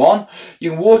that. One,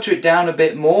 you can water it down a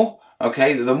bit more.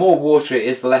 Okay, the more water it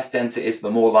is, the less dense it is,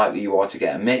 the more likely you are to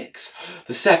get a mix.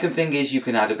 The second thing is you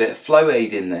can add a bit of flow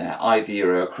aid in there, either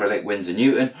your acrylic Winsor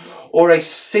Newton or a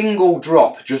single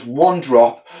drop, just one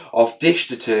drop of dish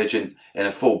detergent in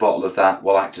a full bottle of that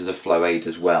will act as a flow aid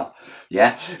as well.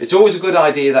 Yeah, it's always a good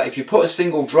idea that if you put a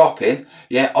single drop in,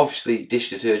 yeah, obviously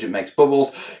dish detergent makes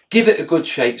bubbles, give it a good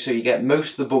shake so you get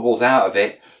most of the bubbles out of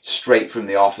it straight from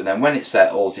the off, and then when it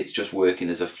settles, it's just working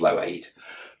as a flow aid.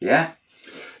 Yeah.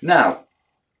 Now,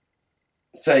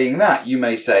 saying that, you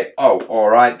may say, oh, all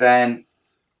right then,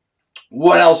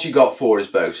 what else you got for us,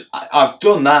 Bose? I've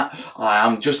done that.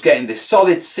 I'm just getting this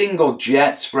solid single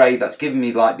jet spray that's giving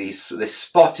me like this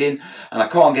spotting, and I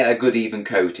can't get a good even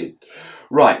coating.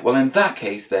 Right, well in that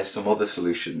case, there's some other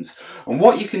solutions. And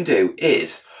what you can do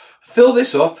is fill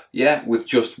this up, yeah, with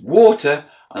just water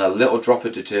and a little drop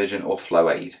of detergent or flow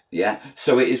aid, yeah?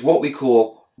 So it is what we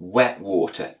call wet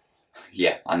water.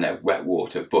 Yeah, I know, wet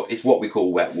water, but it's what we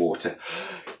call wet water.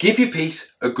 Give your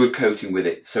piece a good coating with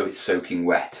it so it's soaking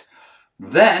wet.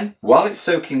 Then, while it's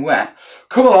soaking wet,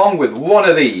 come along with one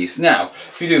of these. Now,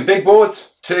 if you're doing big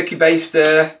boards, turkey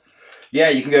baster, yeah,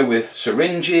 you can go with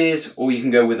syringes or you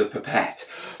can go with a pipette.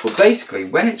 But basically,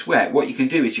 when it's wet, what you can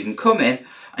do is you can come in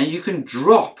and you can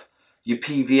drop your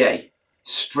PVA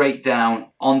straight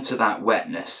down onto that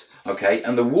wetness. Okay,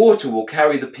 and the water will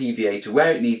carry the PVA to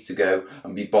where it needs to go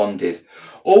and be bonded.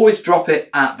 Always drop it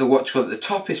at the the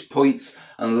toppest points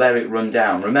and let it run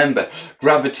down. Remember,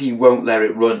 gravity won't let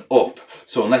it run up.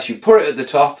 So unless you put it at the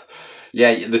top,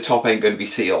 yeah, the top ain't going to be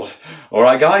sealed. All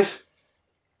right, guys?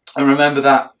 And remember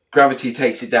that gravity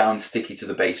takes it down sticky to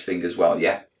the base thing as well,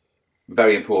 yeah?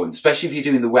 Very important, especially if you're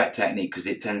doing the wet technique, because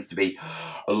it tends to be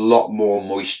a lot more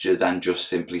moisture than just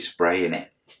simply spraying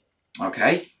it.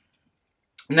 Okay?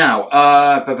 Now,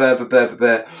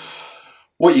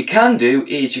 what you can do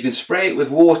is you can spray it with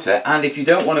water, and if you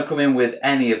don't want to come in with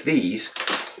any of these,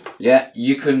 yeah,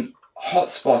 you can hot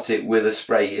spot it with a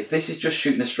spray. If this is just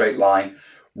shooting a straight line,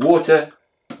 water,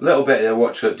 a little bit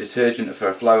of detergent for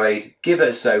a flow aid, give it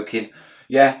a soaking,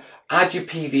 yeah, add your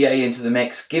PVA into the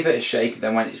mix, give it a shake, and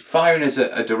then when it's firing as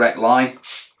a direct line,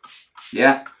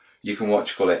 yeah, you can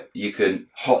you can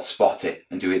hot spot it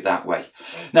and do it that way.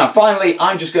 Now finally,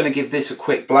 I'm just going to give this a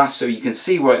quick blast so you can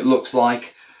see what it looks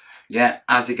like, yeah,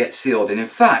 as it gets sealed. And in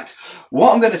fact,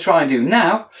 what I'm going to try and do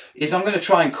now is I'm going to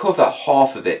try and cover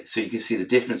half of it so you can see the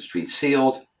difference between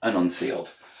sealed and unsealed.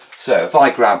 So if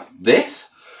I grab this,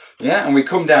 yeah, and we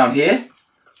come down here,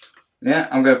 yeah,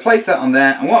 I'm going to place that on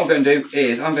there, and what I'm going to do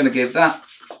is I'm going to give that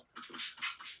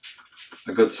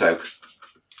a good soak.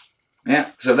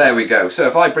 Yeah, so there we go. So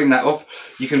if I bring that up,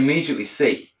 you can immediately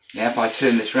see, yeah, if I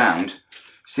turn this round,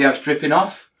 see how it's dripping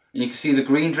off? And you can see the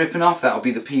green dripping off, that'll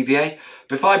be the PVA.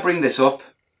 But if I bring this up,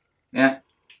 yeah,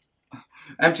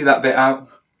 empty that bit out,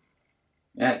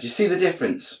 yeah, do you see the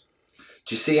difference?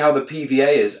 Do you see how the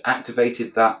PVA has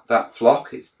activated that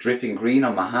flock? It's dripping green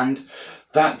on my hand.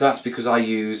 That's because I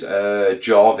use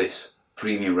Jarvis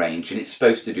premium range, and it's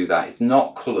supposed to do that. It's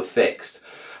not colour fixed.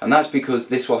 And that's because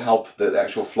this will help the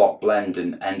actual flock blend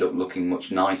and end up looking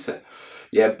much nicer.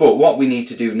 Yeah, but what we need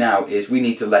to do now is we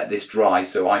need to let this dry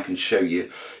so I can show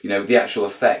you, the actual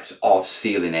effects of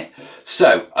sealing it.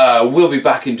 So, we'll be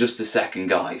back in just a second,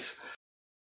 guys.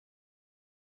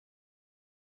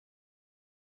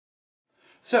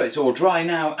 So it's all dry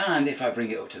now, and if I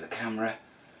bring it up to the camera,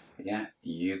 yeah,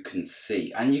 you can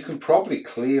see, and you can probably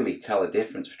clearly tell a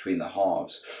difference between the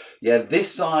halves. Yeah,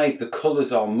 this side, the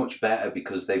colours are much better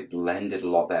because they've blended a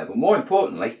lot better, but more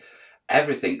importantly,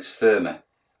 everything's firmer,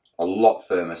 a lot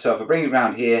firmer. So if I bring it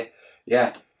around here,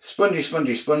 yeah, spongy,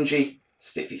 spongy, spongy,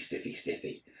 stiffy, stiffy,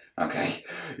 stiffy. Okay,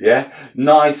 yeah,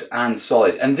 nice and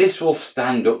solid, and this will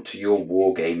stand up to your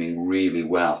wargaming really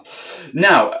well.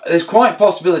 Now, there's quite a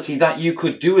possibility that you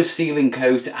could do a sealing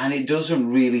coat and it doesn't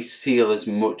really seal as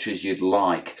much as you'd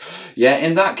like. Yeah,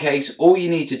 in that case, all you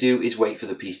need to do is wait for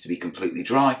the piece to be completely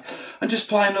dry and just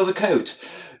apply another coat.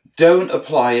 Don't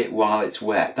apply it while it's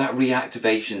wet. That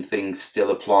reactivation thing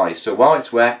still applies. So while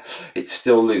it's wet, it's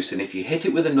still loose. And if you hit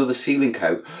it with another sealing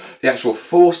coat, the actual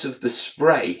force of the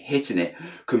spray hitting it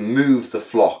can move the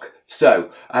flock.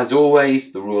 So, as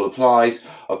always, the rule applies.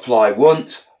 Apply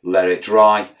once, let it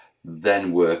dry,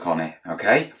 then work on it,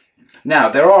 okay? Now,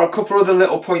 there are a couple other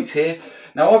little points here.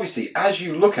 Now, obviously, as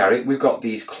you look at it, we've got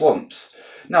these clumps.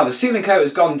 Now, the sealing coat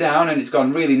has gone down and it's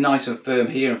gone really nice and firm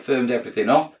here and firmed everything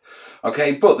up.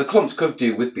 Okay, but the clumps could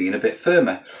do with being a bit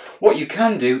firmer. What you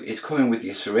can do is come in with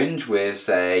your syringe with,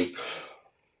 say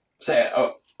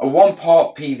a 1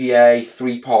 part PVA,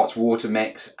 3 parts water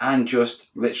mix, and just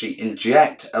literally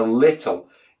inject a little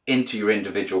into your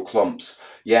individual clumps.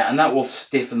 Yeah, and that will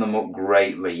stiffen them up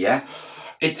greatly, yeah?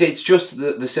 It's just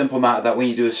the simple matter that when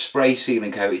you do a spray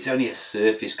sealing coat, it's only a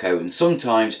surface coat, and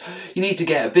sometimes you need to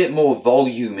get a bit more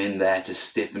volume in there to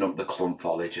stiffen up the clump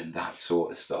foliage and that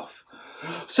sort of stuff.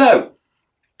 So,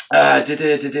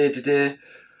 that's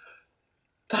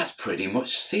pretty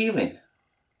much sealing.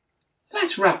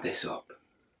 Let's wrap this up.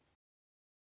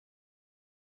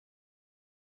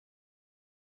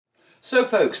 So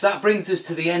folks, that brings us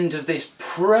to the end of this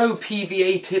Pro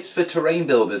PVA Tips for Terrain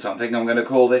Builders, I think I'm going to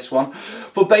call this one.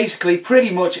 But basically, pretty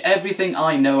much everything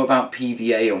I know about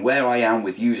PVA and where I am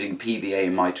with using PVA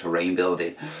in my terrain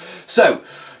building. So,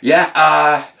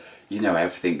 yeah, you know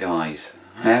everything, guys.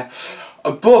 Yeah?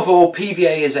 Above all,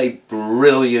 PVA is a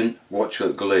brilliant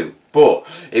glue, but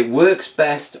it works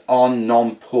best on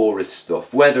non-porous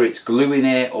stuff, whether it's gluing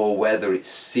it or whether it's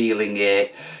sealing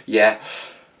it. Yeah,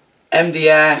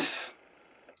 MDF,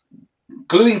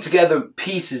 gluing together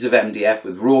pieces of MDF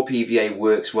with raw PVA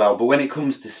works well, but when it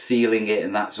comes to sealing it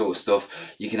and that sort of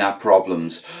stuff, you can have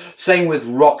problems. Same with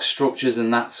rock structures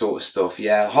and that sort of stuff,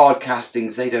 yeah. Hard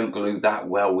castings, they don't glue that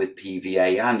well with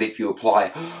PVA, and if you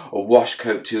apply a wash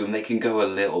coat to them, they can go a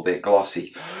little bit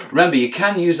glossy. Remember, you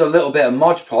can use a little bit of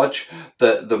Mod Podge,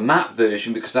 the matte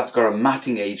version, because that's got a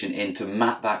matting agent in to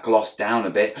matte that gloss down a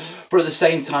bit, but at the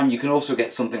same time, you can also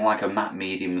get something like a matte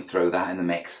medium and throw that in the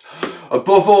mix.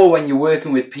 Above all, when you're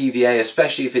working with PVA,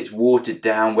 especially if it's watered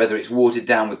down, whether it's watered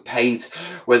down with paint,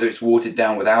 whether it's watered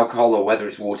down with alcohol, or whether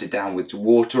it's watered down with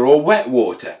water or wet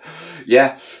water,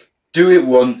 yeah, do it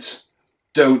once,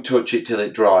 don't touch it till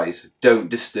it dries, don't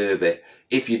disturb it.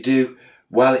 If you do,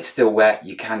 while it's still wet,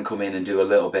 you can come in and do a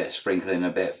little bit of sprinkling, a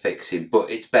bit of fixing, but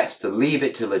it's best to leave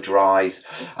it till it dries,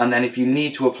 and then if you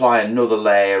need to apply another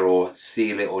layer or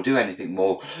seal it or do anything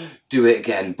more, do it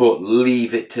again, but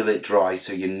leave it till it dries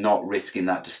so you're not risking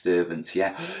that disturbance,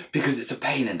 yeah? Because it's a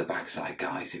pain in the backside,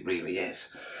 guys, it really is.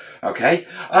 Okay,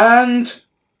 and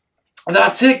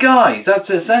that's it, guys. That's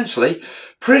essentially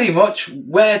pretty much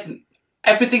where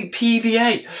everything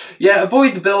PVA. Yeah,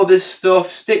 avoid the builder's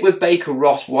stuff, stick with Baker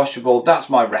Ross washable,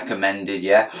 that's my recommended,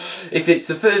 yeah. If it's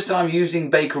the first time using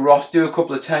Baker Ross, do a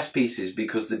couple of test pieces,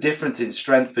 because the difference in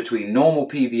strength between normal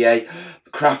PVA,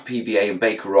 craft PVA and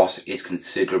Baker Ross is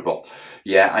considerable.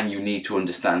 Yeah, and you need to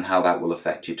understand how that will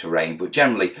affect your terrain, but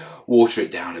generally water it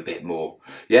down a bit more.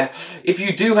 Yeah, if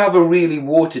you do have a really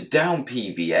watered down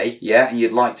PVA, yeah, and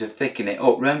you'd like to thicken it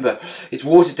up, remember it's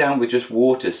watered down with just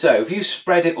water. So if you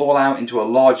spread it all out into a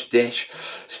large dish,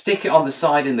 stick it on the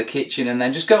side in the kitchen, and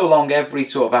then just go along every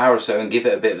sort of hour or so and give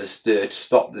it a bit of a stir to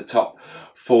stop the top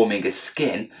forming a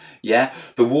skin, yeah,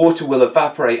 the water will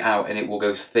evaporate out and it will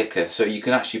go thicker, so you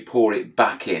can actually pour it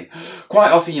back in.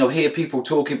 Quite often you'll hear people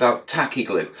talking about tacky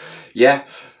glue, yeah,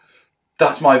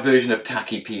 that's my version of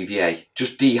tacky PVA.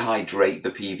 Just dehydrate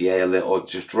the PVA a little,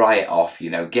 just dry it off,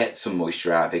 you know, get some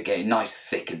moisture out of it, get it nice,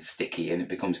 thick and sticky, and it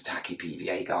becomes tacky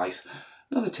PVA, guys.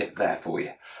 Another tip there for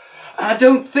you. I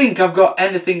don't think I've got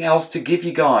anything else to give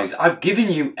you guys. I've given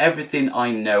you everything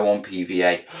I know on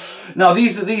PVA. Now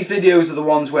these videos are the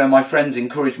ones where my friends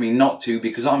encourage me not to,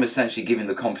 because I'm essentially giving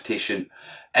the competition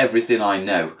everything I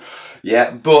know.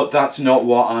 Yeah, but that's not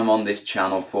what I'm on this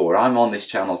channel for. I'm on this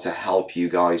channel to help you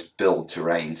guys build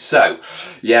terrain. So,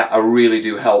 yeah, I really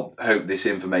do hope this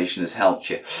information has helped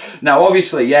you. Now,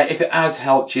 obviously, yeah, if it has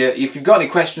helped you, if you've got any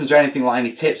questions or anything like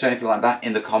any tips or anything like that,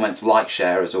 in the comments, like,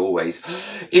 share as always.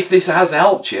 If this has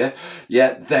helped you,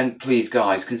 yeah, then please,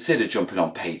 guys, consider jumping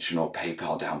on Patreon or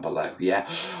PayPal down below, yeah?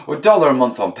 Or $1 a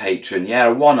month on Patreon, yeah,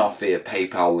 a one-off via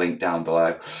PayPal link down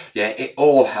below. Yeah, it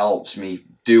all helps me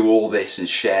do all this and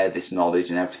share this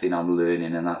knowledge and everything I'm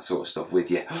learning and that sort of stuff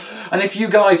with you. And if you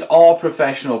guys are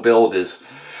professional builders,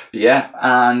 yeah,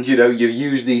 and you know, you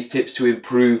use these tips to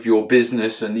improve your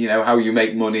business and you know, how you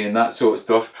make money and that sort of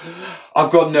stuff,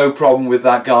 I've got no problem with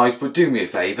that, guys, but do me a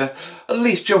favour, at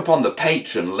least jump on the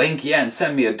Patreon link, yeah, and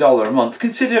send me $1 a month.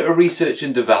 Consider it a research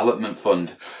and development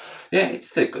fund. Yeah,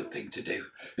 it's the good thing to do.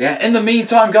 Yeah, in the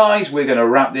meantime, guys, we're going to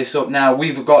wrap this up now.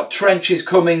 We've got trenches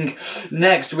coming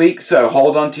next week, so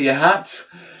hold on to your hats.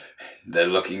 They're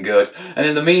looking good. And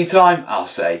in the meantime, I'll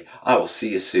say, I will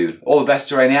see you soon. All the best,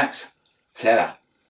 Terrainiacs. Ta-da.